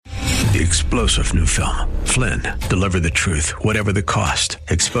The explosive new film, Flynn, deliver the truth, whatever the cost,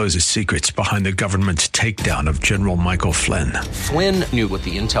 exposes secrets behind the government's takedown of General Michael Flynn. Flynn knew what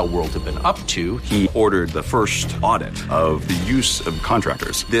the intel world had been up to. He ordered the first audit of the use of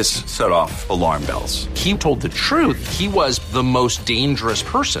contractors. This set off alarm bells. He told the truth. He was the most dangerous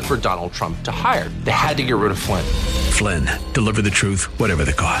person for Donald Trump to hire. They had to get rid of Flynn. Flynn, deliver the truth, whatever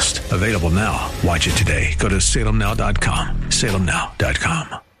the cost. Available now. Watch it today. Go to salemnow.com.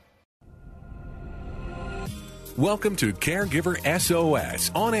 salemnow.com. Welcome to Caregiver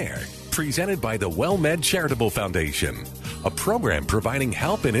SOS On Air, presented by the WellMed Charitable Foundation, a program providing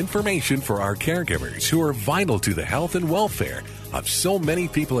help and information for our caregivers who are vital to the health and welfare of so many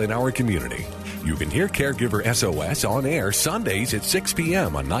people in our community. You can hear Caregiver SOS on air Sundays at 6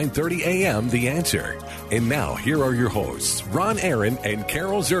 p.m. on 9:30 a.m. The Answer. And now, here are your hosts, Ron Aaron and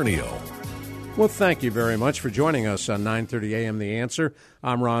Carol Zernial. Well, thank you very much for joining us on 9:30 a.m. The Answer.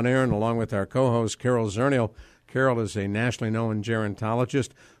 I'm Ron Aaron, along with our co-host, Carol Zernial. Carol is a nationally known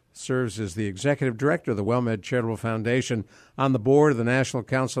gerontologist, serves as the executive director of the WellMed Charitable Foundation, on the board of the National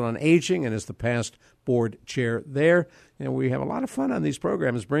Council on Aging, and is the past board chair there. And we have a lot of fun on these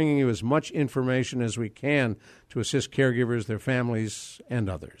programs, bringing you as much information as we can to assist caregivers, their families, and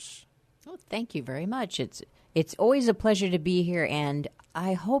others. Oh, thank you very much. It's always a pleasure to be here, and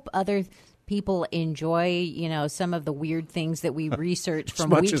I hope other people enjoy, some of the weird things that we research from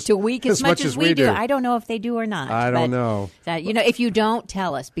week to week as much as we do. I don't know if they do or not. I don't know. If you don't,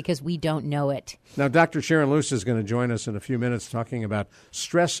 tell us, because we don't know it. Now, Dr. Sharon Luce is going to join us in a few minutes talking about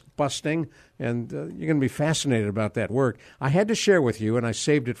stress busting, and you're going to be fascinated about that work. I had to share with you, and I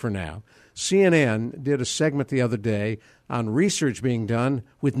saved it for now. CNN did a segment the other day on research being done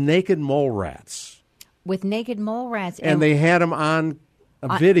with naked mole rats. With naked mole rats. And they had them on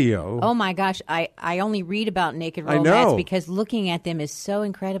a video. Oh, my gosh. I only read about naked mole rats because looking at them is so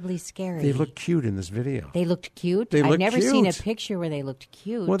incredibly scary. They look cute in this video. They looked cute? I've never seen a picture where they looked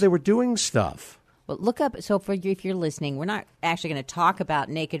cute. Well, they were doing stuff. Well, look up. So if you're listening, we're not actually going to talk about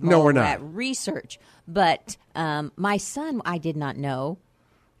naked mole rat research. But my son, I did not know,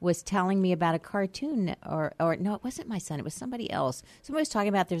 was telling me about a cartoon, or no, it wasn't my son. It was somebody else. Somebody was talking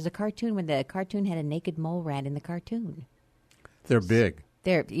about there's a cartoon where the cartoon had a naked mole rat in the cartoon. They're big.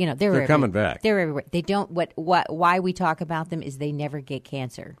 They're coming back. They're everywhere. They don't. Why we talk about them is they never get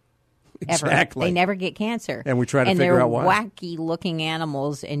cancer. Exactly. Ever. They never get cancer. And we try to figure out why. And they're wacky-looking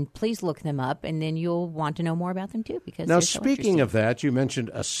animals, and please look them up, and then you'll want to know more about them, too. Because now, speaking of that, you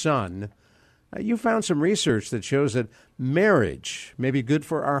mentioned a son. You found some research that shows that marriage may be good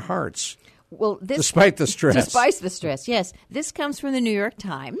for our hearts. Well, despite the stress. Despite the stress, yes. This comes from the New York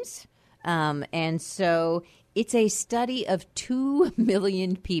Times, and so it's a study of 2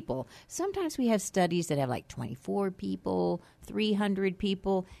 million people. Sometimes we have studies that have like 24 people, 300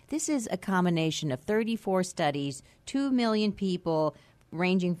 people. This is a combination of 34 studies, 2 million people,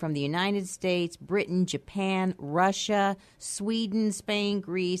 ranging from the United States, Britain, Japan, Russia, Sweden, Spain,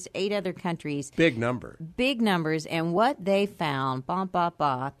 Greece, 8 other countries. Big number. Big numbers. And what they found,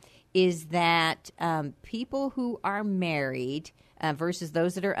 is that people who are married versus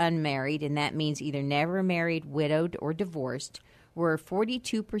those that are unmarried, and that means either never married, widowed, or divorced, were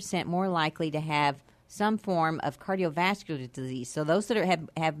 42% more likely to have some form of cardiovascular disease. So those that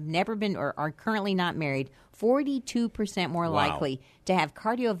have never been or are currently not married, 42% more likely to have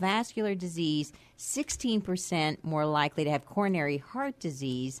cardiovascular disease, 16% more likely to have coronary heart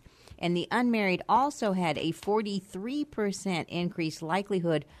disease, and the unmarried also had a 43% increased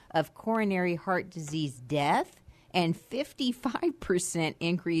likelihood of coronary heart disease death and 55%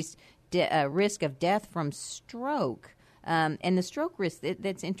 increased risk of death from stroke. And the stroke risk,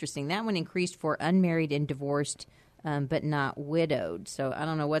 that's interesting. That one increased for unmarried and divorced, but not widowed. So I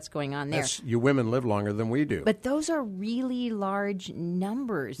don't know what's going on there. You women live longer than we do. But those are really large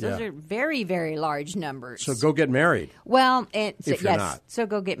numbers. Those are very, very large numbers. So go get married. Well, if you're not. So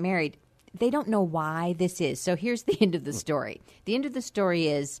go get married. They don't know why this is. So here's the end of the story. The end of the story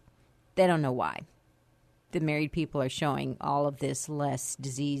is they don't know why. The married people are showing all of this less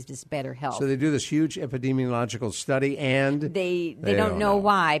disease, this better health. So they do this huge epidemiological study, and they don't know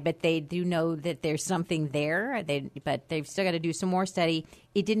why, but they do know that there's something there. But they've still got to do some more study.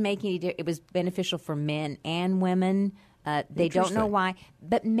 It didn't make any. It was beneficial for men and women. They don't know why,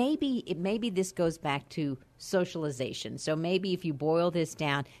 but maybe this goes back to socialization. So maybe if you boil this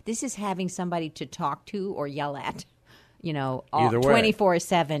down, this is having somebody to talk to or yell at,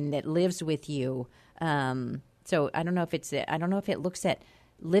 24/7 that lives with you. So I don't know if it looks at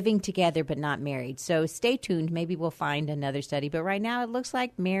living together but not married. So stay tuned. Maybe we'll find another study. But right now it looks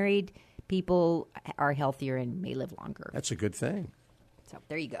like married people are healthier and may live longer. That's a good thing. So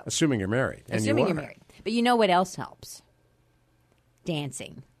there you go. Assuming you're married. And Assuming you're married. But you know what else helps?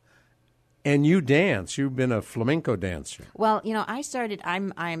 Dancing. And you dance. You've been a flamenco dancer. Well, I started.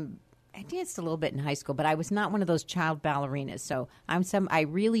 I danced a little bit in high school, but I was not one of those child ballerinas. So I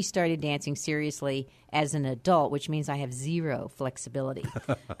really started dancing seriously as an adult, which means I have zero flexibility.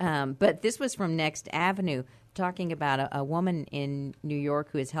 But this was from Next Avenue, talking about a woman in New York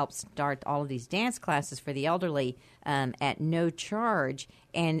who has helped start all of these dance classes for the elderly at no charge,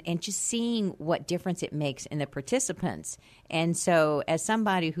 and just seeing what difference it makes in the participants. And so as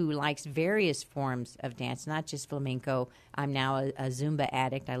somebody who likes various forms of dance, not just flamenco, I'm now a Zumba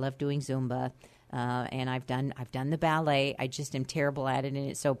addict. I love doing Zumba. And I've done the ballet. I just am terrible at it, and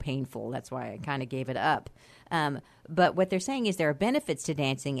it's so painful. That's why I kind of gave it up. But what they're saying is there are benefits to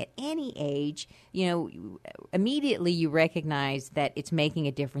dancing at any age. Immediately you recognize that it's making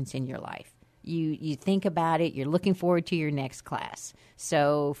a difference in your life. You think about it. You're looking forward to your next class.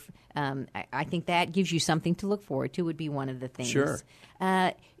 So I think that gives you something to look forward to. Would be one of the things. Sure.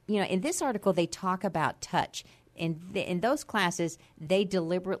 In this article they talk about touch. In those classes, they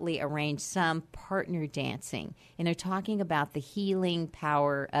deliberately arrange some partner dancing, and they're talking about the healing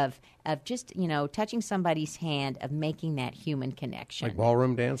power of just touching somebody's hand, of making that human connection. Like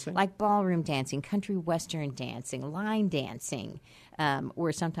ballroom dancing? Like ballroom dancing, country western dancing, line dancing,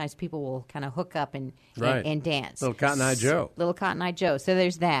 where sometimes people will kind of hook up and dance. Little Cotton Eye Joe. Little Cotton Eye Joe. So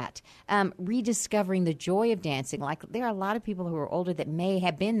there's that. Rediscovering the joy of dancing. Like there are a lot of people who are older that may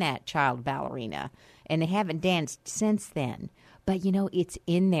have been that child ballerina, and they haven't danced since then. But, it's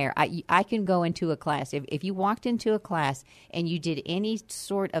in there. I can go into a class. If you walked into a class and you did any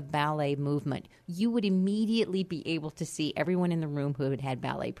sort of ballet movement, you would immediately be able to see everyone in the room who had had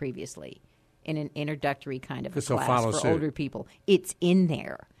ballet previously in an introductory kind of a class for older people. It's in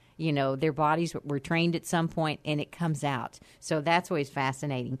there. Their bodies were trained at some point, and it comes out. So that's always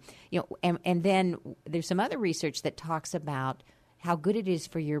fascinating. And then there's some other research that talks about how good it is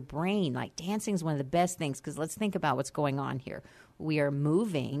for your brain. Like dancing is one of the best things, because let's think about what's going on here. We are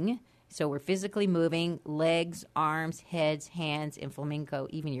moving, so we're physically moving, legs, arms, heads, hands, and flamenco,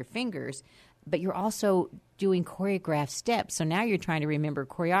 even your fingers. But you're also doing choreographed steps. So now you're trying to remember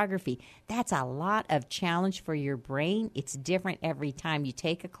choreography. That's a lot of challenge for your brain. It's different every time you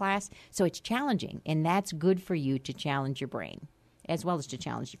take a class. So it's challenging, and that's good for you to challenge your brain as well as to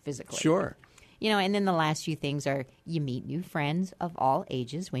challenge you physically. Sure. And then the last few things are you meet new friends of all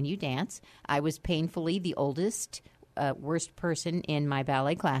ages when you dance. I was painfully the oldest, worst person in my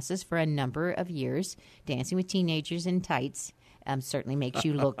ballet classes for a number of years. Dancing with teenagers in tights certainly makes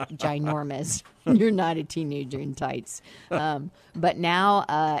you look ginormous. You're not a teenager in tights. But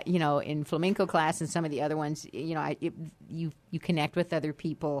now, in flamenco class and some of the other ones, you connect with other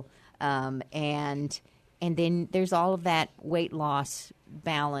people, and then there's all of that weight loss,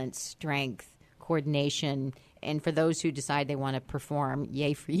 balance, strength, coordination. And for those who decide they want to perform,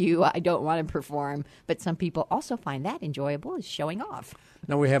 yay for you. I don't want to perform. But some people also find that enjoyable, is showing off.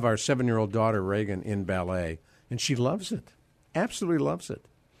 Now we have our 7-year-old daughter, Reagan, in ballet, and she loves it. Absolutely loves it.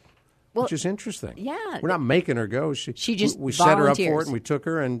 Well, which is interesting. Yeah. We're not making her go. She just we set her up for volunteers. it, and we took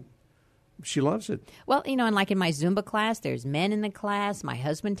her, and she loves it. Well, and like in my Zumba class, there's men in the class. My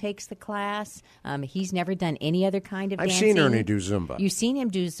husband takes the class. He's never done any other kind of I've dancing. seen Ernie do Zumba. You've seen him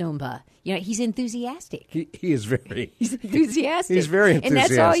do Zumba. He's enthusiastic. He is very. He's enthusiastic. He's very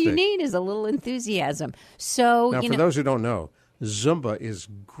enthusiastic. And that's all you need is a little enthusiasm. So, now, for those who don't know, Zumba is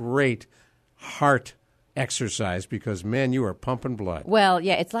great heart exercise because, man, you are pumping blood. Well,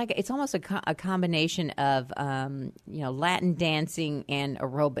 yeah, it's almost a combination of Latin dancing and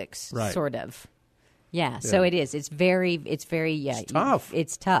aerobics, right. Sort of. Yeah, so it is. It's very tough.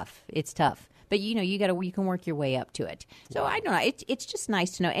 It's tough. But you can work your way up to it. So I don't know. It's just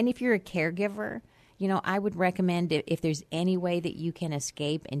nice to know. And if you're a caregiver, I would recommend if there's any way that you can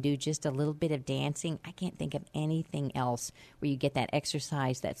escape and do just a little bit of dancing. I can't think of anything else where you get that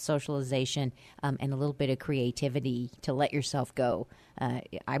exercise, that socialization, and a little bit of creativity to let yourself go.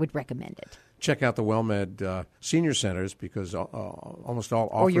 I would recommend it. Check out the WellMed senior centers because almost all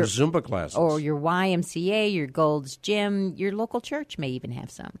offer Zumba classes. Or your YMCA, your Gold's Gym, your local church may even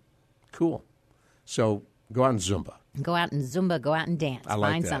have some. Cool. So go out and Zumba. Go out and Zumba. Go out and dance. I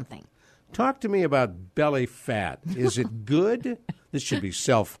like Find that. something. Talk to me about belly fat. Is it good? This should be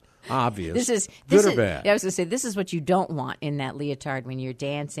self-obvious. This is good or bad? I was going to say, this is what you don't want in that leotard when you're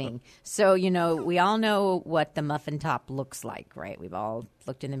dancing. So, we all know what the muffin top looks like, right? We've all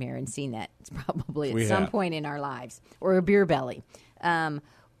looked in the mirror and seen that. It's probably at some point in our lives. Or a beer belly.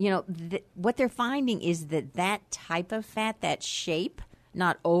 What they're finding is that type of fat, that shape,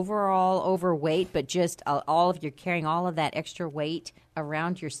 overall overweight, but just you're carrying all of that extra weight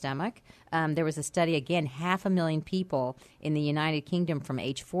around your stomach. There was a study, again, 500,000 people in the United Kingdom from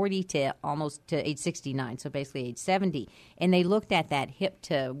age 40 to almost to age 69, so basically age 70. And they looked at that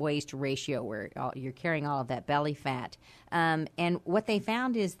hip-to-waist ratio where you're carrying all of that belly fat. And what they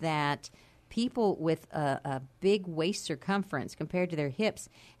found is that people with a big waist circumference compared to their hips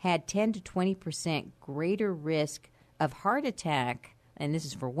had 10 to 20% greater risk of heart attack, and this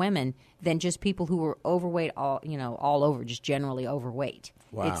is for women, than just people who were overweight all over, just generally overweight.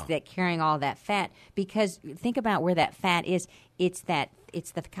 Wow. It's that carrying all that fat, because think about where that fat is. It's the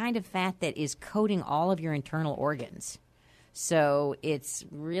kind of fat that is coating all of your internal organs. So it's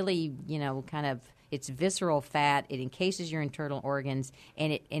really, it's visceral fat. It encases your internal organs,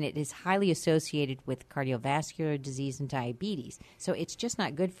 and it is highly associated with cardiovascular disease and diabetes. So it's just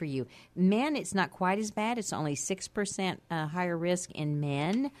not good for you. Men, it's not quite as bad. It's only 6% higher risk in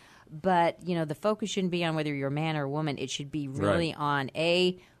men. But, the focus shouldn't be on whether you're a man or a woman. It should be really on,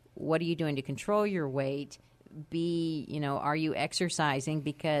 A, what are you doing to control your weight? B, are you exercising?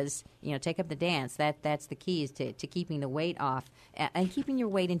 Because, take up the dance. That's the key, is to keeping the weight off and keeping your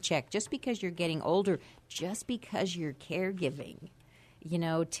weight in check. Just because you're getting older, just because you're caregiving,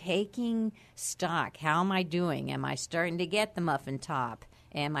 taking stock. How am I doing? Am I starting to get the muffin top?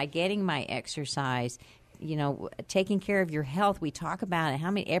 Am I getting my exercise? Taking care of your health. We talk about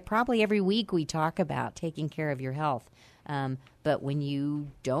it. Probably every week we talk about taking care of your health. But when you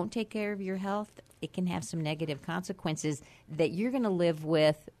don't take care of your health, it can have some negative consequences that you're going to live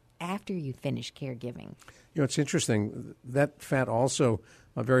with after you finish caregiving. It's interesting. That fat also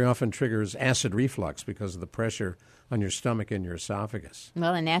very often triggers acid reflux because of the pressure on your stomach and your esophagus.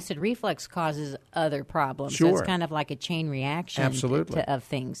 Well, and acid reflux causes other problems. Sure. So it's kind of like a chain reaction of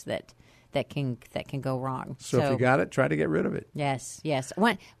things that can go wrong. So if you got it, try to get rid of it. Yes.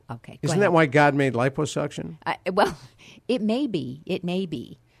 Okay. Isn't that why God made liposuction? Well, it may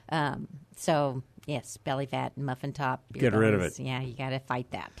be. So yes, belly fat, muffin top. Get rid of it. Yeah, you got to fight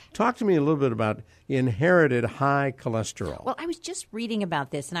that. Talk to me a little bit about inherited high cholesterol. Well, I was just reading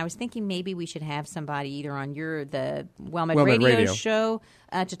about this, and I was thinking maybe we should have somebody either on the WellMed Radio show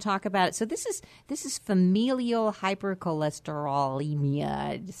to talk about it. So this is familial hypercholesterolemia.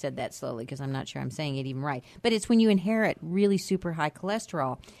 I just said that slowly because I'm not sure I'm saying it even right. But it's when you inherit really super high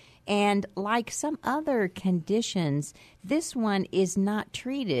cholesterol. And like some other conditions, this one is not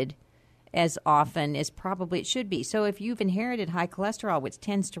treated as often as probably it should be. So if you've inherited high cholesterol, which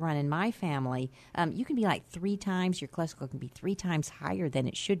tends to run in my family, you can be like 3 times, your cholesterol can be 3 times higher than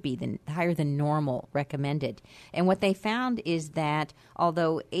it should be, higher than normal recommended. And what they found is that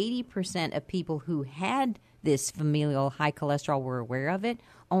although 80% of people who had this familial high cholesterol were aware of it,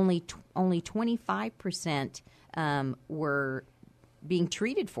 only 25% were being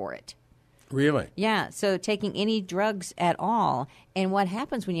treated for it. Really? Yeah, so taking any drugs at all. And what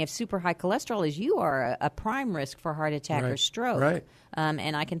happens when you have super high cholesterol is you are a prime risk for heart attack or stroke. Right.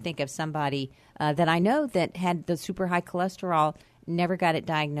 And I can think of somebody that I know that had the super high cholesterol, never got it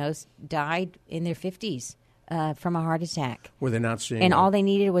diagnosed, died in their 50s from a heart attack. Were they not seeing And that? all they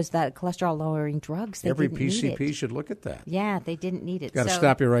needed was that cholesterol-lowering drugs. Every PCP should look at that. Yeah, they didn't need it. Got to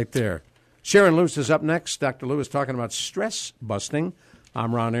stop you right there. Sharon Lewis is up next. Dr. Lewis talking about stress busting.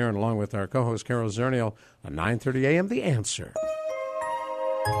 I'm Ron Aaron, along with our co-host Carol Zernial on 9:30 a.m. The Answer.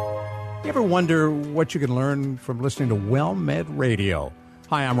 You ever wonder what you can learn from listening to WellMed Radio?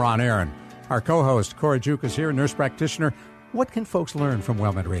 Hi, I'm Ron Aaron. Our co-host Cora Juke is here, nurse practitioner. What can folks learn from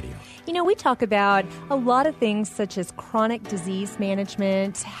WellMed Radio? We talk about a lot of things such as chronic disease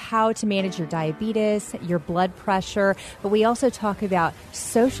management, how to manage your diabetes, your blood pressure, but we also talk about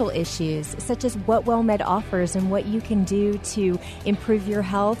social issues such as what WellMed offers and what you can do to improve your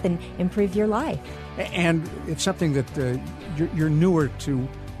health and improve your life. And it's something that you're newer to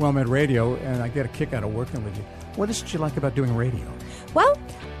WellMed Radio, and I get a kick out of working with you. What is it you like about doing radio? Well,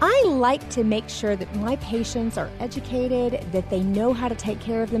 I like to make sure that my patients are educated, that they know how to take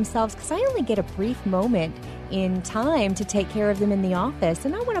care of themselves, because I only get a brief moment in time to take care of them in the office,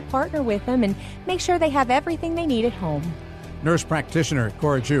 and I want to partner with them and make sure they have everything they need at home. Nurse practitioner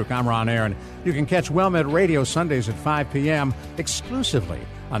Cora Juke, I'm Ron Aaron. You can catch WellMed Radio Sundays at 5 p.m. exclusively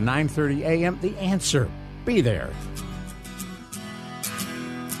on 9:30 a.m. The Answer. Be there.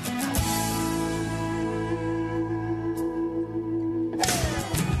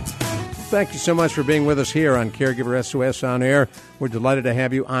 Thank you so much for being with us here on Caregiver SOS On Air. We're delighted to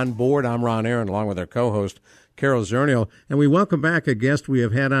have you on board. I'm Ron Aaron, along with our co-host, Carol Zernial. And we welcome back a guest we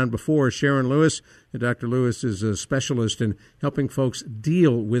have had on before, Sharon Lewis. Dr. Lewis is a specialist in helping folks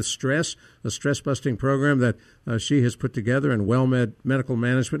deal with stress, a stress-busting program that she has put together, and WellMed Medical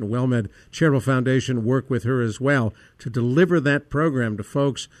Management and WellMed Charitable Foundation work with her as well to deliver that program to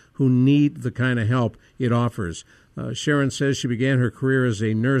folks who need the kind of help it offers. Sharon says she began her career as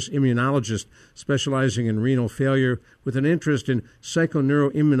a nurse immunologist specializing in renal failure with an interest in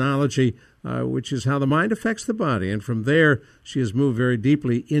psychoneuroimmunology, which is how the mind affects the body. And from there, she has moved very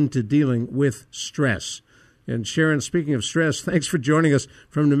deeply into dealing with stress. And Sharon, speaking of stress, thanks for joining us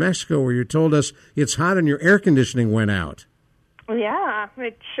from New Mexico, where you told us it's hot and your air conditioning went out. Yeah,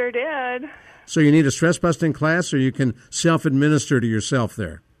 it sure did. So you need a stress-busting class, or you can self-administer to yourself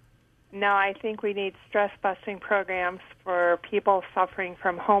there? No, I think we need stress-busting programs for people suffering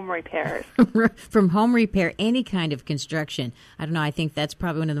from home repairs. From home repair, any kind of construction. I don't know, I think that's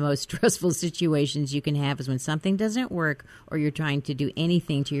probably one of the most stressful situations you can have is when something doesn't work or you're trying to do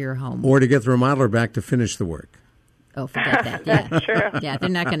anything to your home. Or to get the remodeler back to finish the work. Oh, forget that. Yeah. That's true. Yeah, they're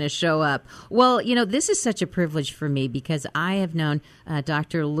not going to show up. Well, you know, this is such a privilege for me because I have known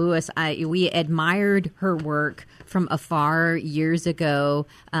Dr. Lewis. We admired her work from afar years ago,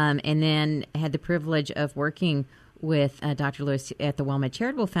 and then had the privilege of working with Dr. Lewis at the WellMed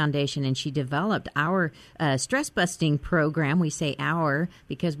Charitable Foundation, and she developed our stress-busting program. We say our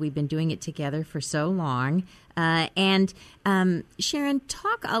because we've been doing it together for so long. And Sharon,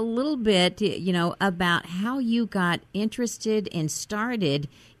 talk a little bit, about how you got interested and started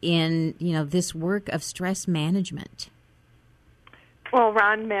in, this work of stress management. Well,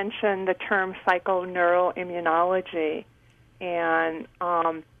 Ron mentioned the term psychoneuroimmunology, and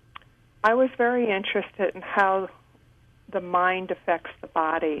I was very interested in how the mind affects the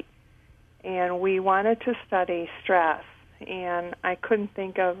body, and we wanted to study stress, and I couldn't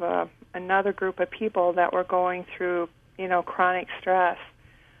think of another group of people that were going through, chronic stress,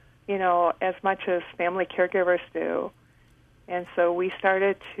 as much as family caregivers do. And so we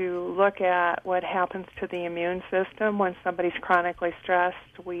started to look at what happens to the immune system when somebody's chronically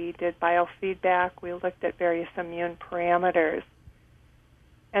stressed. We did biofeedback. We looked at various immune parameters.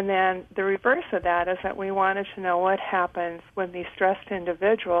 And then the reverse of that is that we wanted to know what happens when these stressed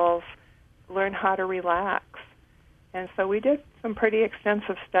individuals learn how to relax. And so we did some pretty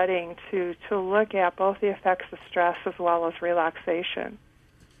extensive studying to look at both the effects of stress as well as relaxation.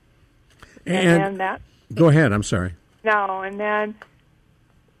 And that. Go ahead, I'm sorry. No, and then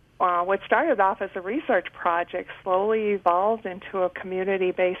what started off as a research project slowly evolved into a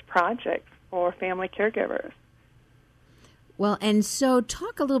community-based project for family caregivers. Well, and so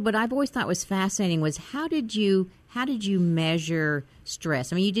talk a little bit. I've always thought was fascinating was how did you measure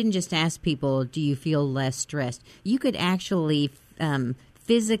stress? I mean, you didn't just ask people, do you feel less stressed? You could actually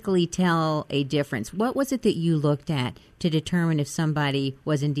physically tell a difference. What was it that you looked at to determine if somebody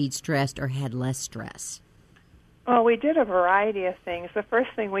was indeed stressed or had less stress? Well, we did a variety of things. The first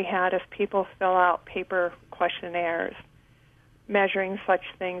thing we had is people fill out paper questionnaires measuring such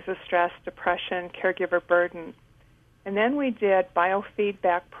things as stress, depression, caregiver burden. And then we did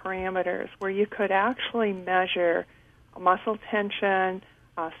biofeedback parameters where you could actually measure muscle tension,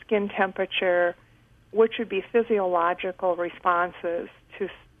 skin temperature, which would be physiological responses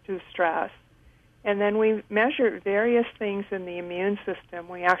to stress. And then we measured various things in the immune system.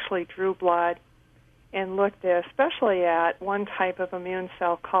 We actually drew blood and looked especially at one type of immune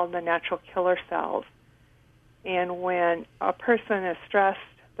cell called the natural killer cells. And when a person is stressed,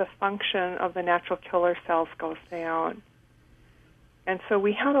 the function of the natural killer cells goes down. And so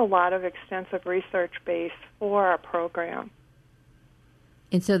we had a lot of extensive research base for our program.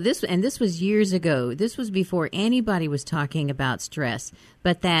 And so this was years ago. This was before anybody was talking about stress.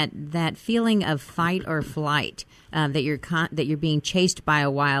 But that feeling of fight or flight, that you're being chased by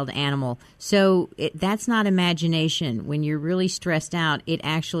a wild animal. So that's not imagination. When you're really stressed out, it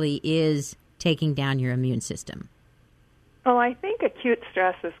actually is taking down your immune system. Well, I think acute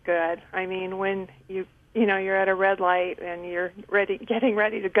stress is good. I mean, when you're at a red light and you're getting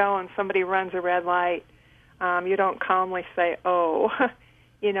ready to go, and somebody runs a red light, you don't calmly say, "Oh."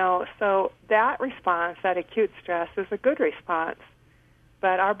 So that response, that acute stress, is a good response.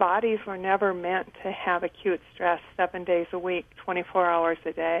 But our bodies were never meant to have acute stress 7 days a week, 24 hours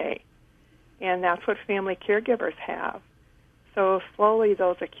a day. And that's what family caregivers have. So slowly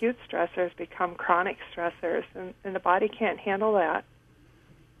those acute stressors become chronic stressors, and the body can't handle that.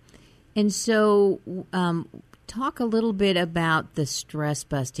 And so talk a little bit about the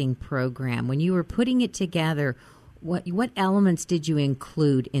stress-busting program. When you were putting it together, what elements did you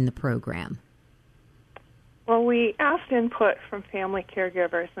include in the program? Well, we asked input from family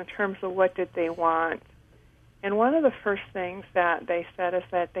caregivers in terms of what did they want. And one of the first things that they said is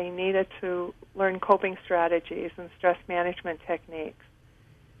that they needed to learn coping strategies and stress management techniques.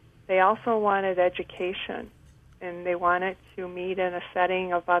 They also wanted education, and they wanted to meet in a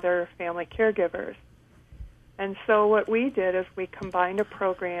setting of other family caregivers. And so what we did is we combined a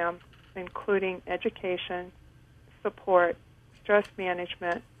program including education, support, stress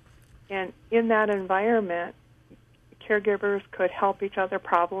management, and in that environment, caregivers could help each other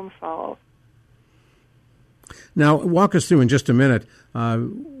problem solve. Now, walk us through in just a minute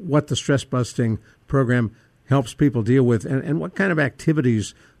what the stress busting program helps people deal with, and what kind of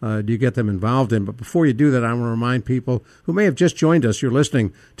activities do you get them involved in. But before you do that, I want to remind people who may have just joined us, you're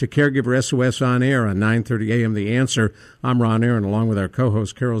listening to Caregiver SOS On Air on 9:30 a.m. The Answer. I'm Ron Aaron, along with our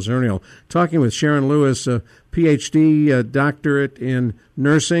co-host Carol Zernial, talking with Sharon Lewis, a Ph.D. Doctorate in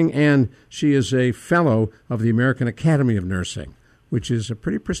nursing, and she is a fellow of the American Academy of Nursing, which is a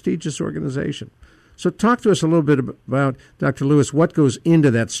pretty prestigious organization. So talk to us a little bit about, Dr. Lewis, what goes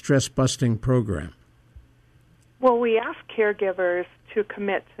into that stress-busting program. Well, we ask caregivers to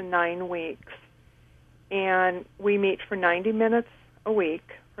commit to 9 weeks, and we meet for 90 minutes a week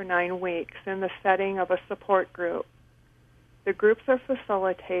for 9 weeks in the setting of a support group. The groups are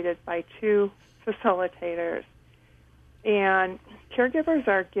facilitated by 2 facilitators, and caregivers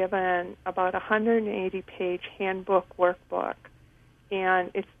are given about a 180-page handbook workbook, and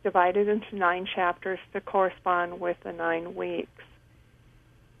it's divided into 9 chapters to correspond with the 9 weeks.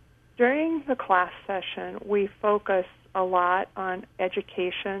 During the class session, we focus a lot on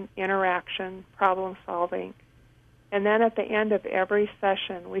education, interaction, problem solving, and then at the end of every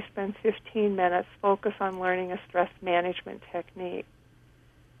session, we spend 15 minutes focused on learning a stress management technique.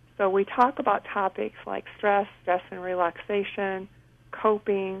 So we talk about topics like stress and relaxation,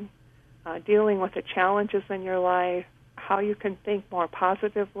 coping, dealing with the challenges in your life, how you can think more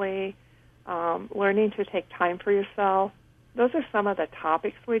positively, learning to take time for yourself. Those are some of the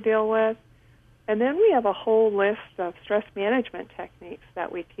topics we deal with. And then we have a whole list of stress management techniques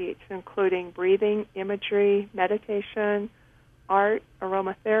that we teach, including breathing, imagery, meditation, art,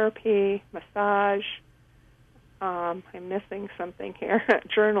 aromatherapy, massage. I'm missing something here,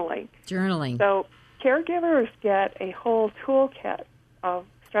 journaling. So caregivers get a whole toolkit of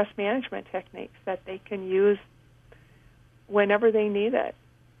stress management techniques that they can use whenever they need it.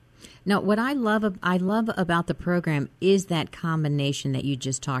 Now, what I love about the program is that combination that you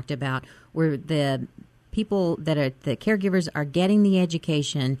just talked about, where the people that are the caregivers are getting the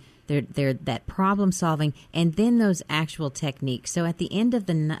education, they're that problem solving, and then those actual techniques. So at the end of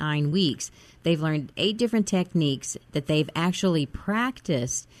the 9 weeks, they've learned 8 different techniques that they've actually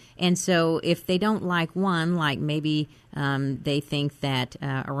practiced. And so if they don't like one, like maybe they think that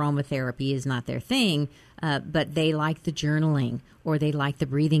aromatherapy is not their thing, but they like the journaling or they like the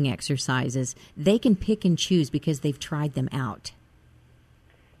breathing exercises, they can pick and choose because they've tried them out.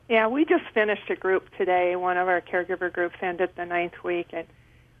 Yeah, we just finished a group today. One of our caregiver groups ended the 9th week, and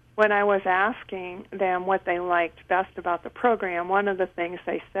when I was asking them what they liked best about the program, one of the things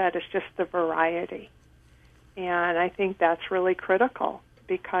they said is just the variety. And I think that's really critical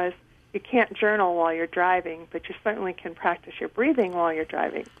because you can't journal while you're driving, but you certainly can practice your breathing while you're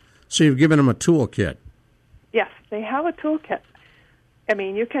driving. So you've given them a toolkit. Yes, they have a toolkit. I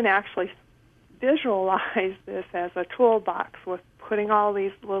mean, you can actually visualize this as a toolbox with putting all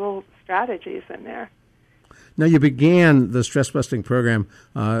these little strategies in there. Now, you began the stress-busting program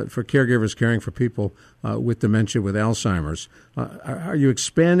for caregivers caring for people with dementia, with Alzheimer's. Are you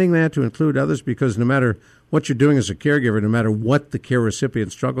expanding that to include others? Because no matter what you're doing as a caregiver, no matter what the care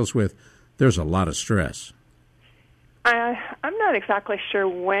recipient struggles with, there's a lot of stress. I'm not exactly sure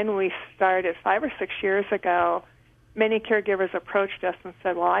when we started. 5 or 6 years ago, many caregivers approached us and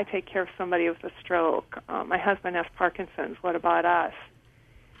said, well, I take care of somebody with a stroke. My husband has Parkinson's. What about us?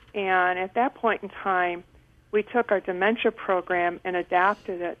 And at that point in time, we took our dementia program and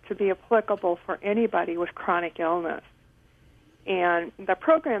adapted it to be applicable for anybody with chronic illness. And the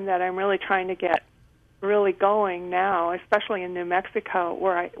program that I'm really trying to get really going now, especially in New Mexico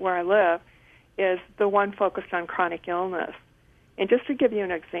where I live, is the one focused on chronic illness. And just to give you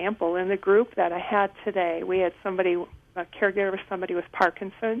an example, in the group that I had today, we had a caregiver, somebody with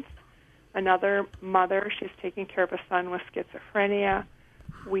Parkinson's, another mother, she's taking care of a son with schizophrenia.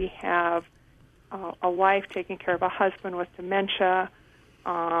 We have a wife taking care of a husband with dementia.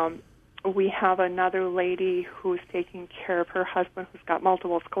 We have another lady who's taking care of her husband who's got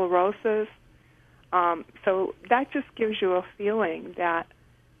multiple sclerosis. So that just gives you a feeling that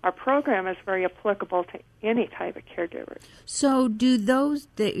our program is very applicable to any type of caregivers. So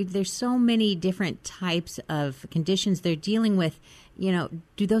there's so many different types of conditions they're dealing with.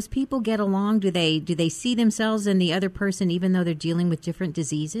 Do those people get along? Do they see themselves in the other person even though they're dealing with different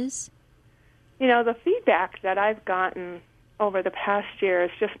diseases? The feedback that I've gotten over the past year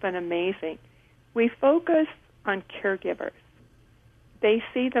has just been amazing. We focus on caregivers. They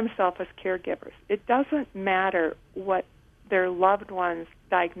see themselves as caregivers. It doesn't matter what their loved one's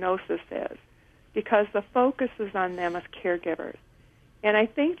diagnosis is, because the focus is on them as caregivers. And I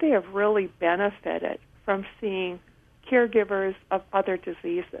think they have really benefited from seeing caregivers of other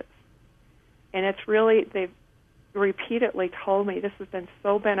diseases. And they've repeatedly told me this has been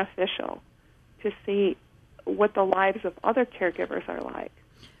so beneficial to see what the lives of other caregivers are like.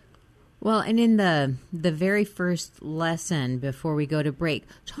 Well, and in the very first lesson before we go to break,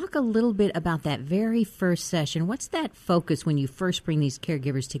 talk a little bit about that very first session. What's that focus when you first bring these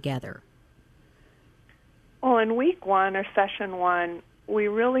caregivers together? Well, in week 1 or session 1, we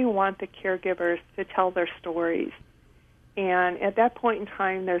really want the caregivers to tell their stories. And at that point in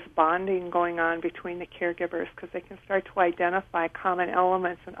time, there's bonding going on between the caregivers because they can start to identify common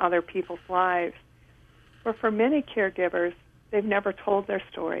elements in other people's lives. But for many caregivers, they've never told their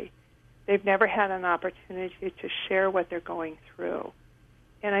story. They've never had an opportunity to share what they're going through.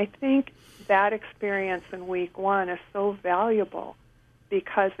 And I think that experience in week 1 is so valuable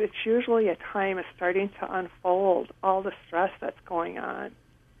because it's usually a time of starting to unfold all the stress that's going on.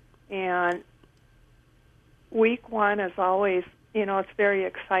 And week 1 is always, it's very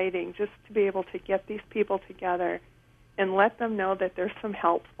exciting just to be able to get these people together and let them know that there's some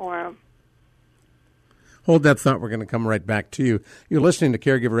help for them. Hold that thought. We're going to come right back to you. You're listening to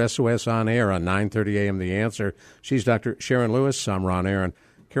Caregiver SOS on air on 9:30 a.m. The Answer. She's Dr. Sharon Lewis. I'm Ron Aaron.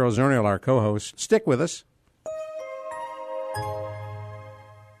 Carol Zernial, our co-host. Stick with us.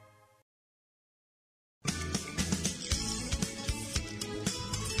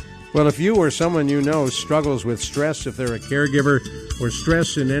 Well, if you or someone you know struggles with stress, if they're a caregiver, or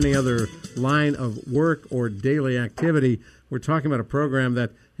stress in any other line of work or daily activity, we're talking about a program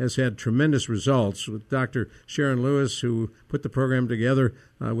that has had tremendous results with Dr. Sharon Lewis, who put the program together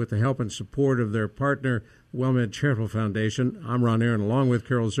with the help and support of their partner, WellMed Charitable Foundation. I'm Ron Aaron, along with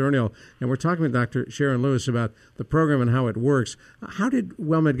Carol Zernial, and we're talking with Dr. Sharon Lewis about the program and how it works. How did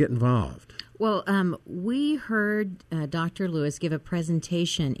WellMed get involved? Well, we heard Dr. Lewis give a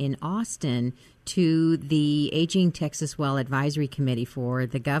presentation in Austin to the Aging Texas Well Advisory Committee for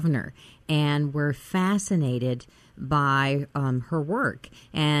the governor, and we're fascinated by her work.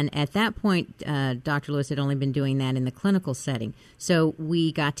 And at that point, Dr. Lewis had only been doing that in the clinical setting. So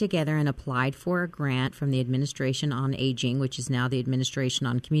we got together and applied for a grant from the Administration on Aging, which is now the Administration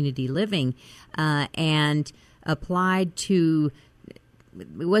on Community Living, and applied to...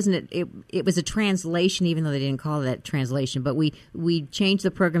 It was a translation, even though they didn't call it translation. But we changed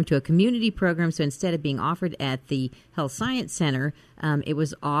the program to a community program. So instead of being offered at the Health Science Center, it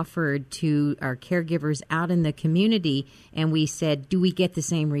was offered to our caregivers out in the community. And we said, do we get the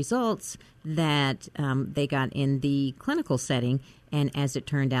same results that they got in the clinical setting? And as it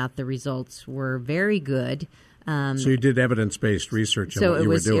turned out, the results were very good. So you did evidence-based research on what you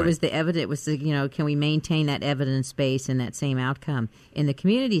were doing. So it was the evidence. It was can we maintain that evidence base and that same outcome in the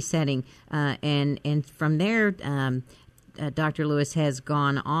community setting? And from there, Dr. Lewis has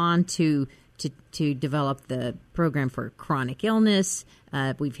gone on to develop the program for chronic illness.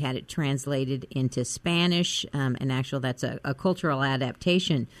 We've had it translated into Spanish, and actually that's a cultural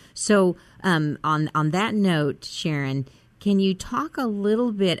adaptation. So on that note, Sharon, can you talk a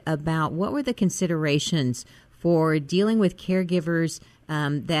little bit about what were the considerations for dealing with caregivers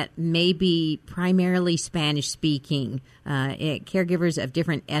that may be primarily Spanish-speaking, caregivers of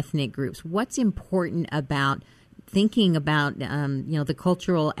different ethnic groups? What's important about thinking about the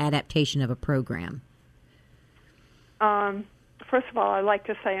cultural adaptation of a program? First of all, I'd like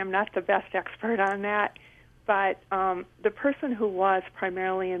to say I'm not the best expert on that, but the person who was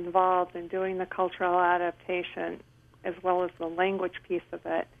primarily involved in doing the cultural adaptation as well as the language piece of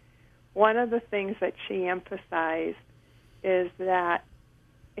it, one of the things that she emphasized is that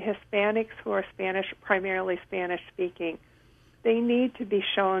Hispanics who are primarily Spanish-speaking, they need to be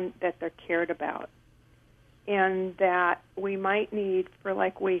shown that they're cared about, and that we might need, for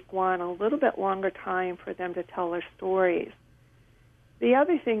like week 1, a little bit longer time for them to tell their stories. The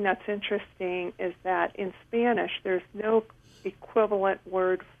other thing that's interesting is that in Spanish, there's no equivalent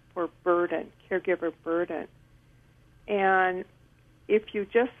word for burden, caregiver burden. And if you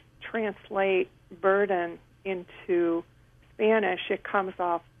just translate burden into Spanish, it comes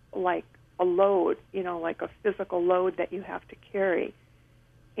off like a load, like a physical load that you have to carry.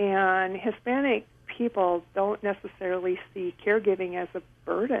 And Hispanic people don't necessarily see caregiving as a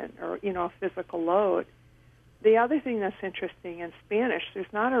burden or, a physical load. The other thing that's interesting in Spanish,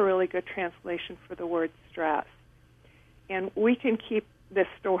 there's not a really good translation for the word stress. And we can keep this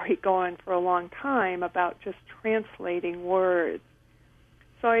story going for a long time about just translating words.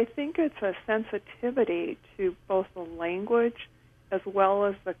 So I think it's a sensitivity to both the language as well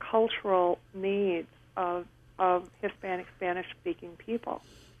as the cultural needs of Hispanic Spanish-speaking people.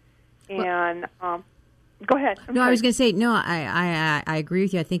 And go ahead. I was going to say, I agree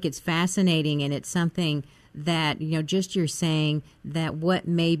with you. I think it's fascinating, and it's something that, just you're saying that what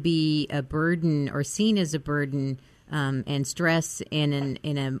may be a burden or seen as a burden and stress in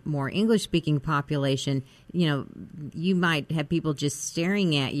a more English-speaking population, you might have people just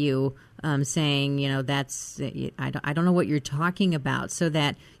staring at you saying, that's, I don't know what you're talking about, so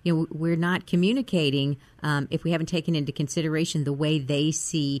that, we're not communicating if we haven't taken into consideration the way they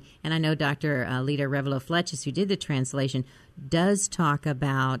see. And I know Dr. Lita Arevalo-Fletcher, who did the translation, does talk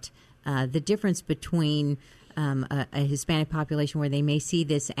about the difference between a Hispanic population where they may see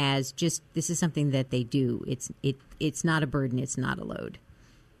this as just, this is something that they do. It's not a burden. It's not a load.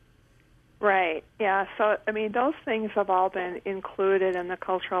 Right. Yeah. So, those things have all been included in the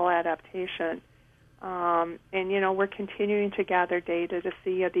cultural adaptation. And, we're continuing to gather data to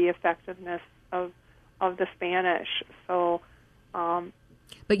see the effectiveness of the Spanish. So,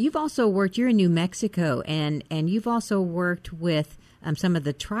 but you've also worked, you're in New Mexico, and you've also worked with some of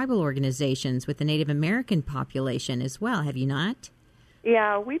the tribal organizations with the Native American population as well, have you not?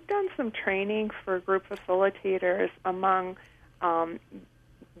 Yeah, we've done some training for group facilitators among,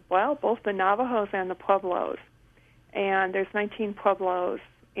 both the Navajos and the Pueblos. And there's 19 Pueblos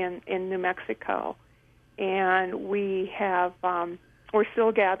in New Mexico. And we have, we're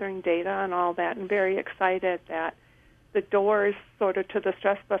still gathering data and all that, and very excited that the doors sort of to the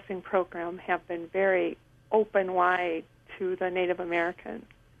stress busting program have been very open wide to the Native Americans.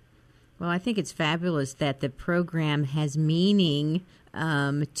 Well, I think it's fabulous that the program has meaning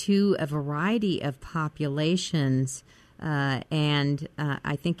to a variety of populations, and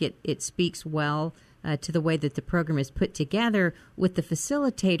I think it speaks well to the way that the program is put together with the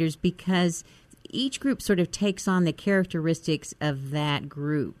facilitators, because each group sort of takes on the characteristics of that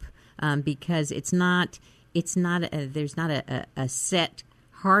group, because there's not a set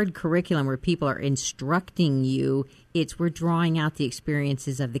hard curriculum where people are instructing you. We're drawing out the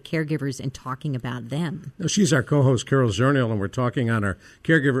experiences of the caregivers and talking about them. Now, she's our co-host, Carol Zernial, and we're talking on our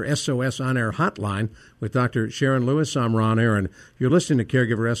Caregiver SOS On Air hotline with Dr. Sharon Lewis. I'm Ron Aaron. You're listening to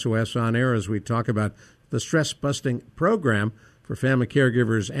Caregiver SOS On Air as we talk about the stress-busting program for family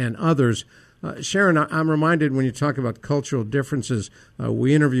caregivers and others. Sharon, I'm reminded when you talk about cultural differences,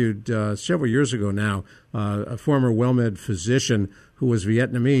 we interviewed several years ago now a former WellMed physician who was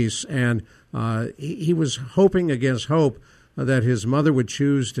Vietnamese, and he was hoping against hope that his mother would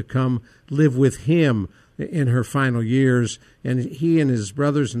choose to come live with him in her final years, and he and his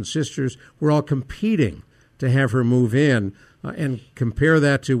brothers and sisters were all competing to have her move in. And compare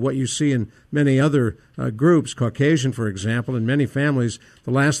that to what you see in many other groups, Caucasian, for example, in many families,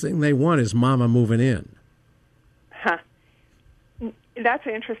 the last thing they want is mama moving in. Huh. That's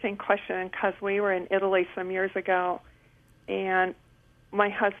an interesting question, because we were in Italy some years ago, and my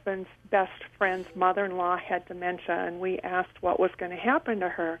husband's best friend's mother-in-law had dementia, and we asked what was going to happen to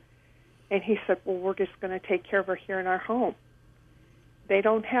her. And he said, well, we're just going to take care of her here in our home. They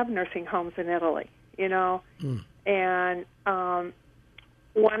don't have nursing homes in Italy, And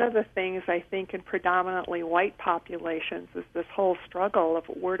one of the things I think in predominantly white populations is this whole struggle of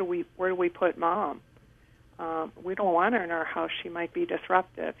where do we put mom? We don't want her in our house. She might be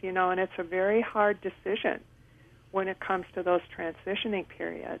disruptive, and it's a very hard decision when it comes to those transitioning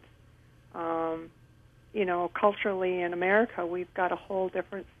periods. Culturally in America, we've got a whole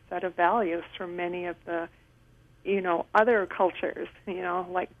different set of values from many of the other cultures,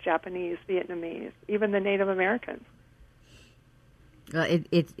 like Japanese, Vietnamese, even the Native Americans. Well,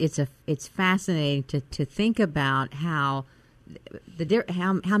 it's fascinating to think about how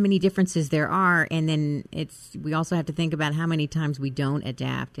many differences there are, and then we also have to think about how many times we don't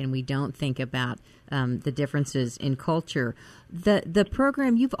adapt and we don't think about the differences in culture. The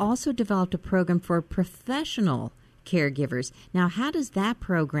program, you've also developed a program for professional caregivers. Now, how does that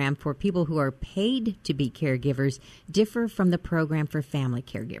program for people who are paid to be caregivers differ from the program for family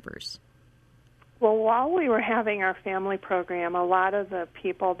caregivers? Well, while we were having our family program, a lot of the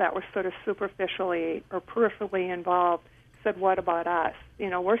people that were sort of superficially or peripherally involved said, what about us?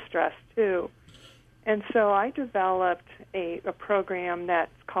 We're stressed too. And so I developed a program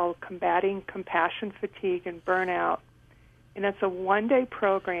that's called Combating Compassion Fatigue and Burnout. And it's a one-day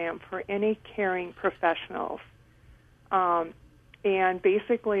program for any caring professionals. And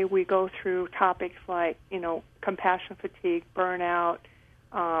basically we go through topics like, compassion fatigue, burnout,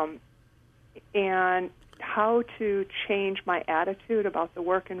 and how to change my attitude about the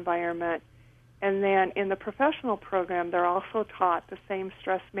work environment. And then in the professional program, they're also taught the same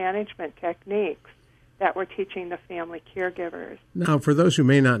stress management techniques that we're teaching the family caregivers. Now, for those who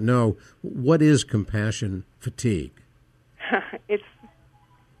may not know, what is compassion fatigue? It's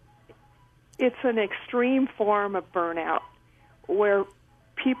an extreme form of burnout where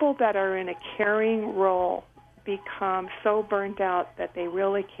people that are in a caring role become so burnt out that they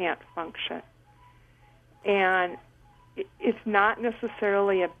really can't function. And it's not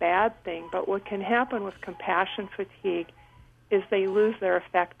necessarily a bad thing, but what can happen with compassion fatigue is they lose their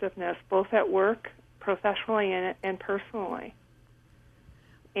effectiveness both at work, professionally, and personally.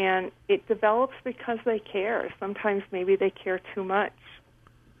 And it develops because they care. Sometimes maybe they care too much.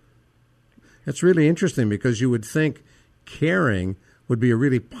 That's really interesting because you would think caring would be a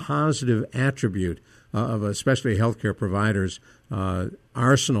really positive attribute of especially healthcare providers'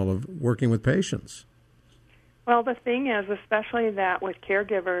 arsenal of working with patients. Well, the thing is, especially that with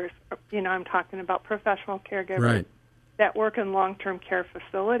caregivers, I'm talking about professional caregivers right. that work in long-term care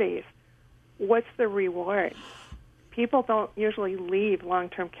facilities, what's the reward? People don't usually leave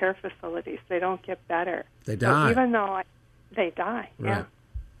long-term care facilities. They don't get better. They die. So even though they die, right. yeah.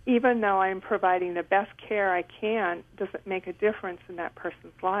 Even though I'm providing the best care I can, does it make a difference in that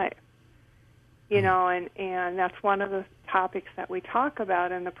person's life? And that's one of the topics that we talk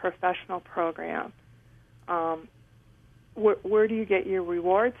about in the professional program. Where do you get your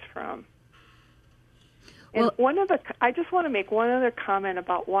rewards from? And I just want to make one other comment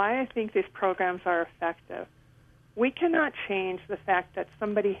about why I think these programs are effective. We cannot change the fact that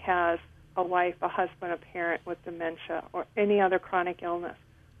somebody has a wife, a husband, a parent with dementia or any other chronic illness.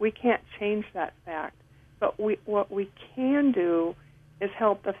 We can't change that fact. But what we can do is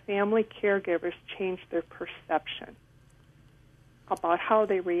help the family caregivers change their perception about how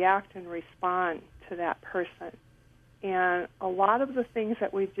they react and respond to that person. And a lot of the things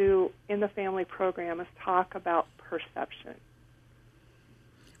that we do in the family program is talk about perception.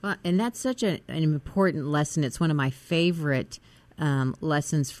 Well, and that's such an important lesson. It's one of my favorite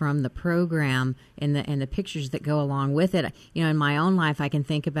lessons from the program and the pictures that go along with it. In my own life, I can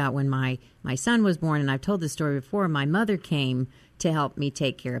think about when my son was born, and I've told this story before. My mother came to help me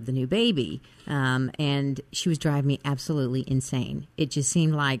take care of the new baby, and she was driving me absolutely insane. It just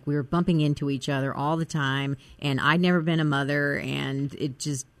seemed like we were bumping into each other all the time, and I'd never been a mother, and it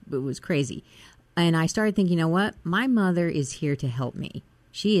was crazy. And I started thinking, what? My mother is here to help me.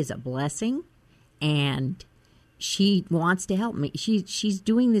 She is a blessing, and she wants to help me. She's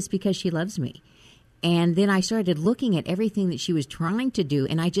doing this because she loves me. And then I started looking at everything that she was trying to do,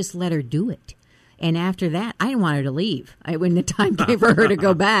 and I just let her do it. And after that, I didn't want her to leave. When the time came for her to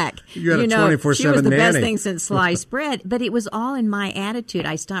go back, you had a 24/7 she was the nanny. best thing since sliced bread. But it was all in my attitude.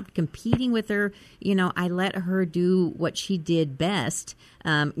 I stopped competing with her. I let her do what she did best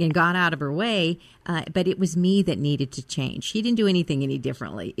and got out of her way. But it was me that needed to change. She didn't do anything any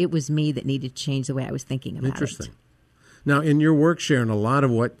differently. It was me that needed to change the way I was thinking about it. Interesting. Now, in your work, Sharon, a lot of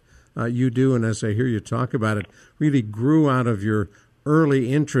what you do, and as I hear you talk about it, really grew out of your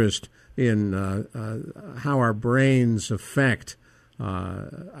early interest in how our brains affect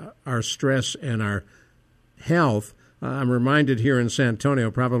our stress and our health. I'm reminded here in San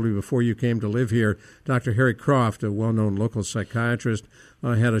Antonio, probably before you came to live here, Dr. Harry Croft, a well-known local psychiatrist,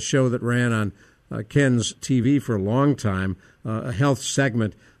 had a show that ran on Ken's TV for a long time, a health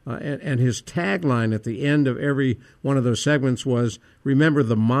segment, and his tagline at the end of every one of those segments was, "Remember,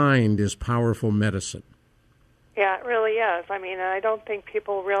 the mind is powerful medicine." Yeah, it really is. I don't think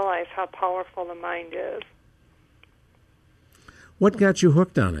people realize how powerful the mind is. What got you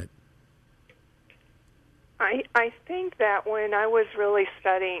hooked on it? I think that when I was really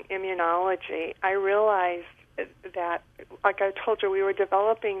studying immunology, I realized that, like I told you, we were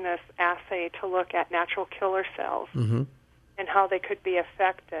developing this assay to look at natural killer cells Mm-hmm. and how they could be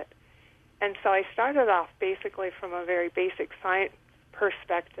affected. And so I started off basically from a very basic science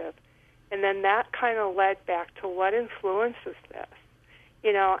perspective. And then that kind of led back to what influences this.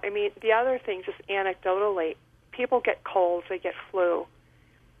 The other thing, just anecdotally, people get colds, they get flu,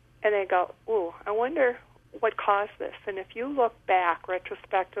 and they go, ooh, I wonder what caused this. And if you look back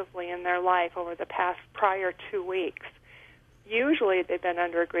retrospectively in their life over the past prior 2 weeks, usually they've been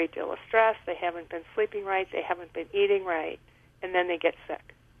under a great deal of stress, they haven't been sleeping right, they haven't been eating right, and then they get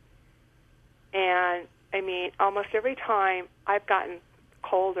sick. And, almost every time I've gotten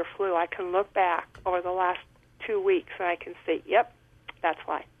cold or flu, I can look back over the last 2 weeks, and I can say, yep, that's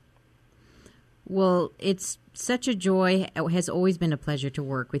why. Well, it's such a joy. It has always been a pleasure to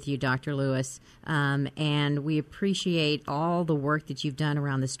work with you, Dr. Lewis, and we appreciate all the work that you've done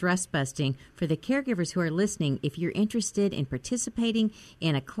around the stress busting. For the caregivers who are listening, if you're interested in participating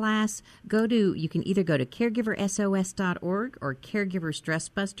in a class, you can either go to caregiversos.org or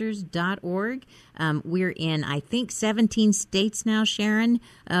caregiverstressbusters.org. We're in, I think, 17 states now, Sharon.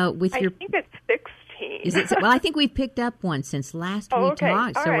 I think it's 16. Is it? Well, I think we've picked up one since last we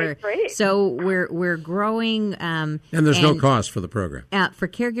talked. All right, great. So we're growing. And there's no cost for the program. For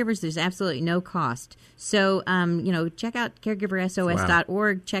caregivers, there's absolutely no cost. So check out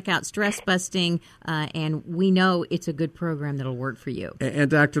caregiversos.org. Wow. Check out Stress Busting, and we know it's a good program that'll work for you. And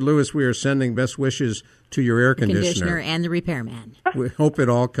Dr. Lewis, we are sending best wishes to your air conditioner and the repairman. We hope it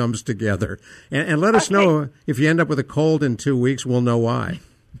all comes together. And let us know if you end up with a cold in 2 weeks. We'll know why.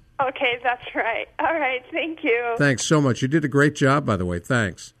 Okay, that's right. All right, thank you. Thanks so much. You did a great job, by the way.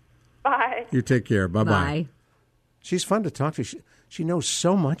 Thanks. Bye. You take care. Bye-bye. Bye. She's fun to talk to. She knows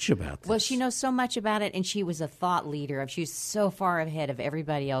so much about this. Well, she knows so much about it, and she was a thought leader. She's so far ahead of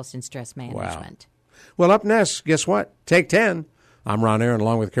everybody else in stress management. Wow. Well, up next, guess what? Take 10. I'm Ron Aaron,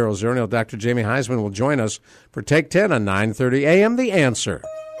 along with Carol Zernial. Dr. Jamie Heisman will join us for Take 10 on 9:30 a.m. The Answer.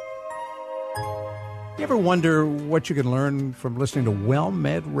 You ever wonder what you can learn from listening to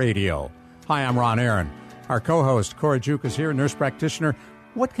WellMed Radio? Hi, I'm Ron Aaron. Our co-host, Cora Juke, is here, nurse practitioner.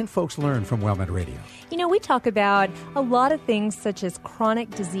 What can folks learn from WellMed Radio? We talk about a lot of things such as chronic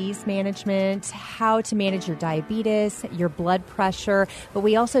disease management, how to manage your diabetes, your blood pressure, but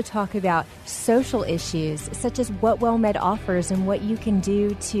we also talk about social issues such as what WellMed offers and what you can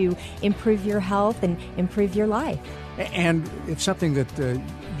do to improve your health and improve your life. And it's something that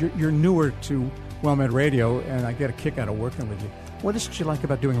you're newer to WellMed Radio, and I get a kick out of working with you. What is it you like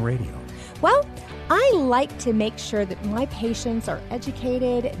about doing radio? Well, I like to make sure that my patients are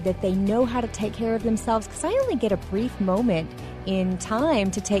educated, that they know how to take care of themselves, because I only get a brief moment in time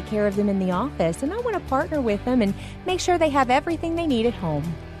to take care of them in the office, and I want to partner with them and make sure they have everything they need at home.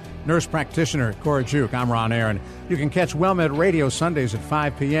 Nurse practitioner Cora Juke, I'm Ron Aaron. You can catch WellMed Radio Sundays at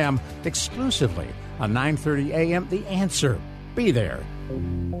 5 p.m. exclusively on 9:30 a.m. The Answer. Be there.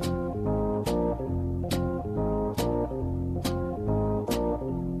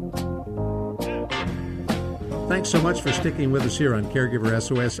 Thanks so much for sticking with us here on Caregiver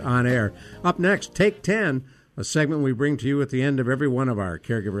SOS On Air. Up next, Take 10, a segment we bring to you at the end of every one of our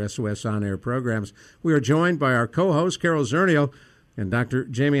Caregiver SOS On Air programs. We are joined by our co-host, Carol Zernial, and Dr.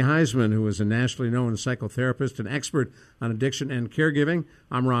 Jamie Heisman, who is a nationally known psychotherapist and expert on addiction and caregiving.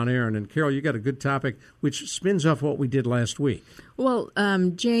 I'm Ron Aaron. And Carol, you got a good topic which spins off what we did last week. Well,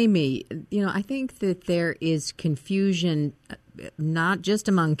 Jamie, I think that there is confusion not just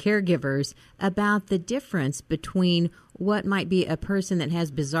among caregivers about the difference between what might be a person that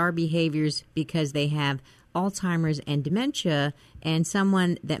has bizarre behaviors because they have Alzheimer's and dementia, and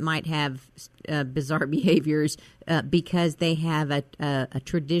someone that might have bizarre behaviors because they have a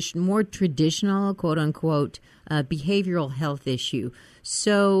more traditional, quote unquote, behavioral health issue.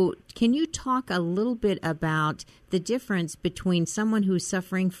 So, can you talk a little bit about the difference between someone who's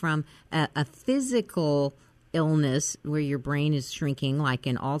suffering from a physical illness where your brain is shrinking, like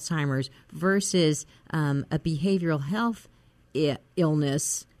in Alzheimer's, versus a behavioral health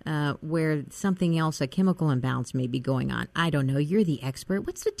illness where something else, a chemical imbalance, may be going on? I don't know. You're the expert.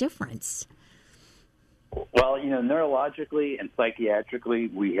 What's the difference? Well, neurologically and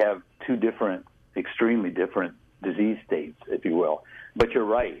psychiatrically, we have two extremely different disease states, if you will. But you're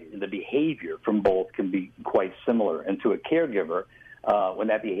right. The behavior from both can be quite similar. And to a caregiver, when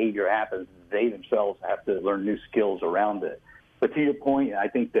that behavior happens, they themselves have to learn new skills around it. But to your point, I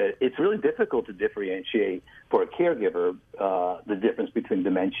think that it's really difficult to differentiate for a caregiver the difference between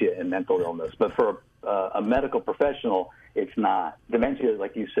dementia and mental illness. But for a medical professional, it's not. Dementia,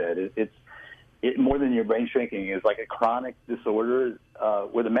 like you said, it's more than your brain shrinking. Is like a chronic disorder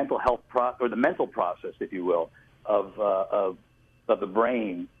where the mental health or the mental process, if you will, of the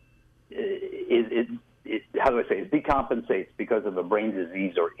brain how do I say it decompensates because of a brain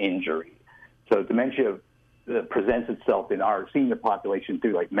disease or injury. So dementia presents itself in our senior population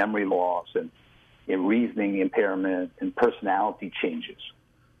through like memory loss and reasoning impairment and personality changes,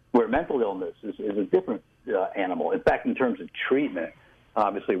 where mental illness is a different animal. In fact, in terms of treatment,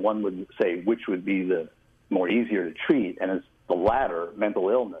 obviously one would say which would be the more easier to treat, and it's the latter, mental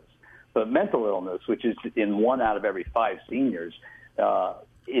illness. But mental illness, which is in 1 out of every 5 seniors,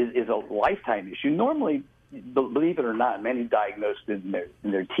 is a lifetime issue. Normally, believe it or not, many diagnosed in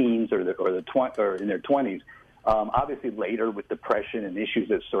their teens or in their 20s. Obviously, later with depression and issues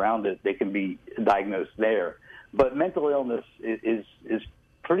that surround it, they can be diagnosed there. But mental illness is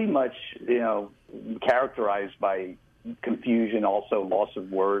pretty much, characterized by confusion, also loss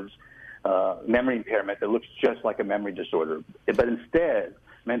of words, memory impairment that looks just like a memory disorder. But instead,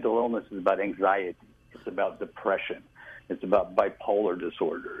 mental illness is about anxiety. It's about depression. It's about bipolar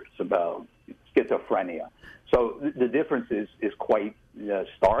disorder. It's about schizophrenia. So the difference is quite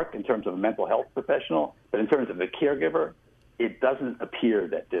stark in terms of a mental health professional, but in terms of a caregiver, it doesn't appear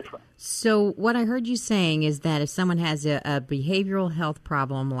that different. So what I heard you saying is that if someone has a behavioral health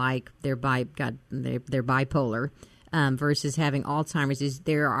problem like they're bipolar versus having Alzheimer's, is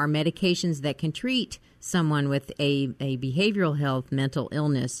there are medications that can treat someone with a behavioral health mental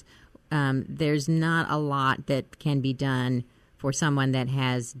illness. There's not a lot that can be done for someone that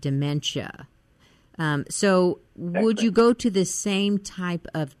has dementia. So would you go to the same type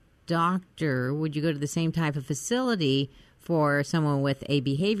of doctor? Would you go to the same type of facility for someone with a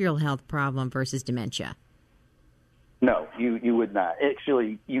behavioral health problem versus dementia? No, you would not.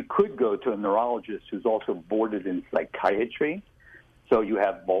 Actually, you could go to a neurologist who's also boarded in psychiatry, so you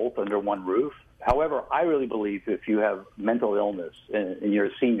have both under one roof. However, I really believe if you have mental illness and you're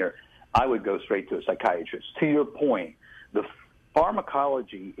a senior, I would go straight to a psychiatrist. To your point, the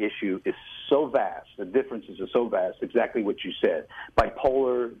pharmacology issue is so vast, the differences are so vast, exactly what you said.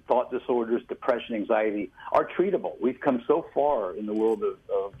 Bipolar, thought disorders, depression, anxiety are treatable. We've come so far in the world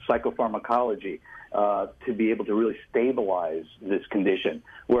of psychopharmacology to be able to really stabilize this condition.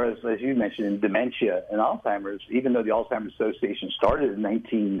 Whereas, as you mentioned, in dementia and Alzheimer's, even though the Alzheimer's Association started in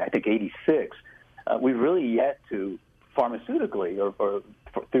 1986, we've really yet to pharmaceutically or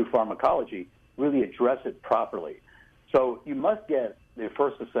through pharmacology really address it properly. So you must get the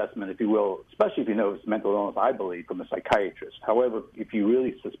first assessment, if you will, especially if you know it's mental illness, I believe, from a psychiatrist. However, if you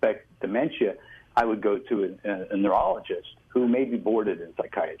really suspect dementia, I would go to a neurologist who may be boarded in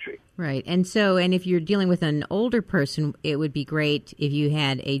psychiatry. Right. And if you're dealing with an older person, it would be great if you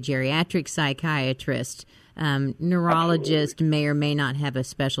had a geriatric psychiatrist. Neurologist Absolutely. may or may not have a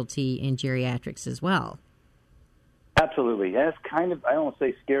specialty in geriatrics as well. Absolutely. And it's kind of, I don't want to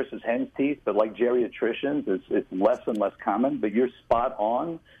say scarce as hen's teeth, but like geriatricians, it's less and less common. But you're spot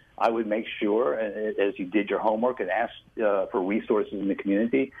on. I would make sure, as you did your homework and asked for resources in the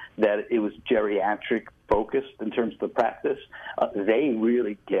community, that it was geriatric focused in terms of the practice. They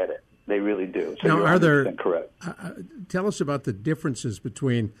really get it. They really do. So now, you're 100% correct. Tell us about the differences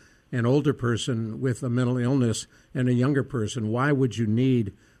between an older person with a mental illness and a younger person. Why would you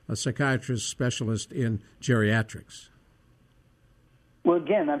need a psychiatrist specialist in geriatrics? Well,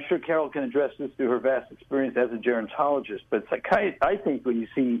 again, I'm sure Carol can address this through her vast experience as a gerontologist, but I think when you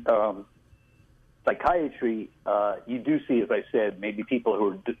see psychiatry, you do see, as I said, maybe people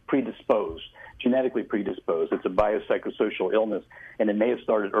who are predisposed, genetically predisposed. It's a biopsychosocial illness, and it may have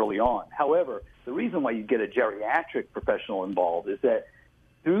started early on. However, the reason why you get a geriatric professional involved is that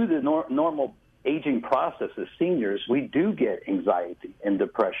through the normal aging process as seniors, we do get anxiety and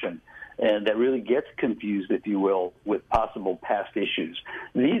depression, and that really gets confused, if you will, with possible past issues.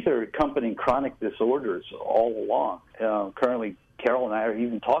 These are accompanying chronic disorders all along. Currently, Carol and I are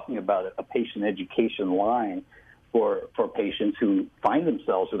even talking about a patient education line for patients who find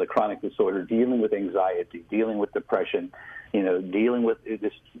themselves with a chronic disorder, dealing with anxiety, dealing with depression, dealing with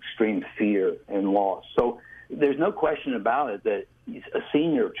this extreme fear and loss. So there's no question about it that a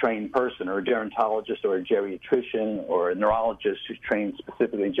senior trained person or a gerontologist or a geriatrician or a neurologist who's trained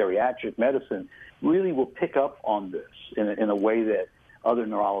specifically in geriatric medicine really will pick up on this in a way that other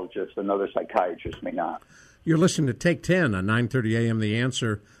neurologists and other psychiatrists may not. You're listening to Take 10 on 9:30 a.m. The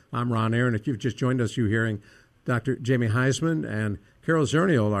Answer. I'm Ron Aaron. If you've just joined us, you're hearing Dr. Jamie Heisman, and Carol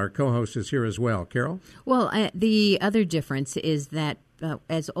Zernial, our co-host, is here as well. Carol? Well, the other difference is that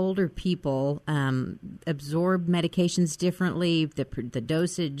as older people absorb medications differently, the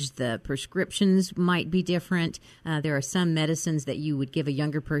dosage, the prescriptions might be different. There are some medicines that you would give a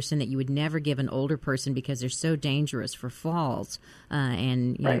younger person that you would never give an older person because they're so dangerous for falls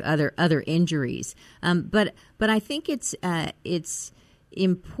and right. other injuries. But I think it's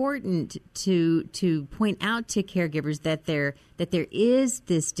important to point out to caregivers that there is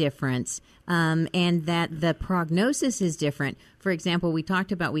this difference and that the prognosis is different. For example, we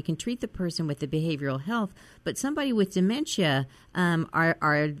talked about we can treat the person with the behavioral health, but somebody with dementia,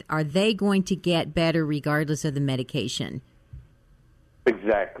 are they going to get better regardless of the medication?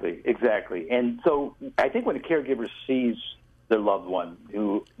 Exactly. And so I think when a caregiver sees their loved one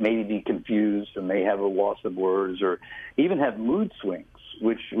who may be confused or may have a loss of words or even have mood swings,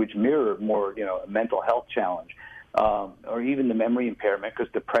 which mirror more, a mental health challenge, or even the memory impairment,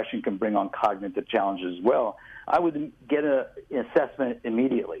 because depression can bring on cognitive challenges as well, I would get an assessment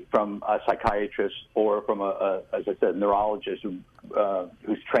immediately from a psychiatrist or from as I said, neurologist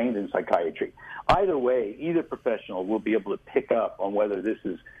who's trained in psychiatry. Either way, either professional will be able to pick up on whether this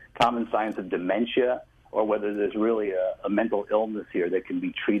is common signs of dementia or whether there's really a mental illness here that can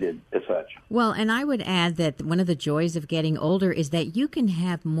be treated as such. Well, and I would add that one of the joys of getting older is that you can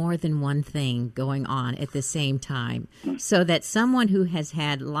have more than one thing going on at the same time. Mm-hmm. So that someone who has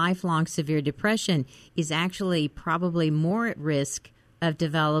had lifelong severe depression is actually probably more at risk of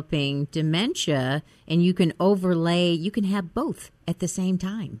developing dementia, and you can have both at the same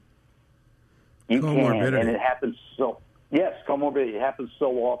time. You can, and it happens comorbidity happens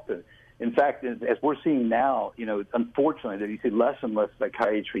so often. In fact, as we're seeing now, unfortunately, that you see less and less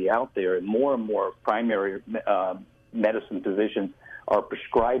psychiatry out there, and more primary medicine physicians are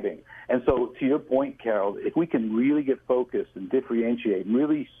prescribing. And so, to your point, Carol, if we can really get focused and differentiate and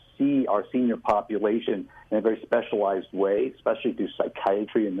really see our senior population in a very specialized way, especially through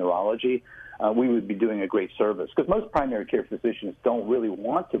psychiatry and neurology, we would be doing a great service. Because most primary care physicians don't really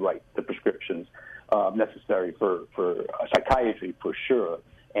want to write the prescriptions necessary for psychiatry, for sure.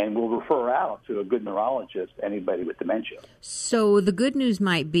 And we'll refer out to a good neurologist, anybody with dementia. So the good news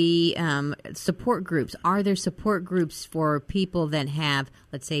might be support groups. Are there support groups for people that have,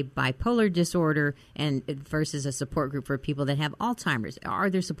 let's say, bipolar disorder and versus a support group for people that have Alzheimer's? Are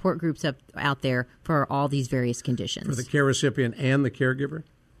there support groups out there for all these various conditions? For the care recipient and the caregiver?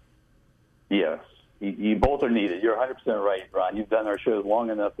 Yes. You both are needed. You're 100% right, Ron. You've done our shows long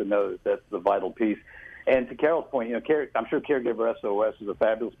enough to know that that's the vital piece. And to Carol's point, I'm sure Caregiver SOS is a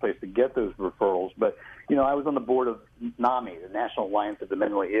fabulous place to get those referrals. But, I was on the board of NAMI, the National Alliance of the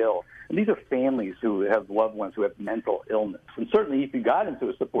Mentally Ill. And these are families who have loved ones who have mental illness. And certainly if you got into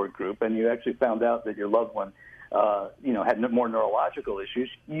a support group and you actually found out that your loved one, had more neurological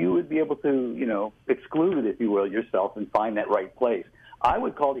issues, you would be able to, exclude, if you will, yourself and find that right place. I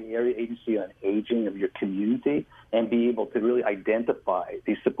would call the Area Agency on Aging of your community and be able to really identify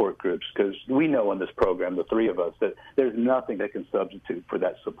these support groups, because we know in this program, the three of us, that there's nothing that can substitute for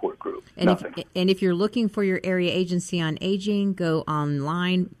that support group. And if you're looking for your Area Agency on Aging, go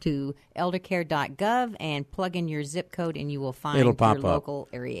online to eldercare.gov and plug in your zip code, and you will find your local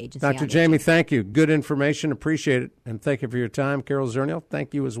Area Agency Dr. on Jamie, Aging. thank you. Good information. Appreciate it. And thank you for your time. Carol Zernial,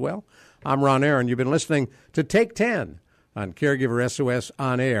 thank you as well. I'm Ron Aaron. You've been listening to Take 10 on Caregiver SOS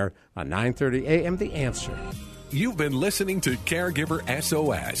on air on 9:30 a.m. The Answer. You've been listening to Caregiver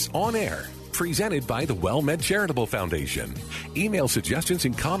SOS on air, presented by the WellMed Charitable Foundation. Email suggestions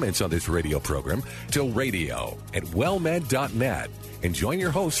and comments on this radio program to radio@wellmed.net. And join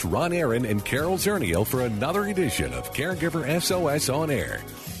your hosts Ron Aaron and Carol Zernial for another edition of Caregiver SOS on air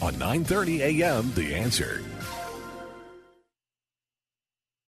on 9:30 a.m. The Answer.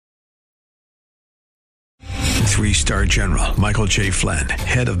 Three-star General Michael J. Flynn,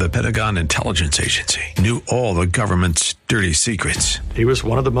 head of the Pentagon Intelligence Agency, knew all the government's dirty secrets. He was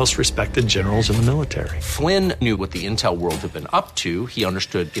one of the most respected generals in the military. Flynn knew what the intel world had been up to. He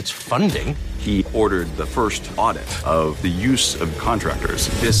understood its funding. He ordered the first audit of the use of contractors.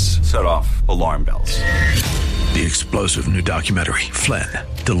 This set off alarm bells. The explosive new documentary, Flynn,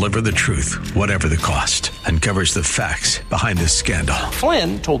 Deliver the Truth, Whatever the Cost, uncovers the facts behind this scandal.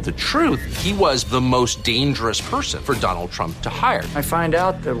 Flynn told the truth. He was the most dangerous person for Donald Trump to hire. I find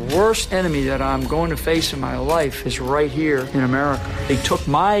out the worst enemy that I'm going to face in my life is right here in America. They took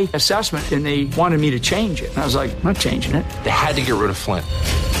my assessment and they wanted me to change it. And I was like, I'm not changing it. They had to get rid of Flynn.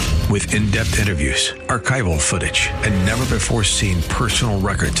 With in-depth interviews, archival footage, and never-before-seen personal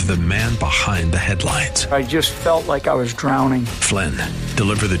records of the man behind the headlines. I just felt like I was drowning. Flynn,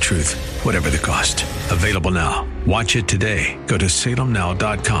 Deliver the Truth, Whatever the Cost. Available now. Watch it today. Go to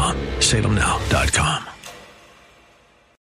salemnow.com. salemnow.com.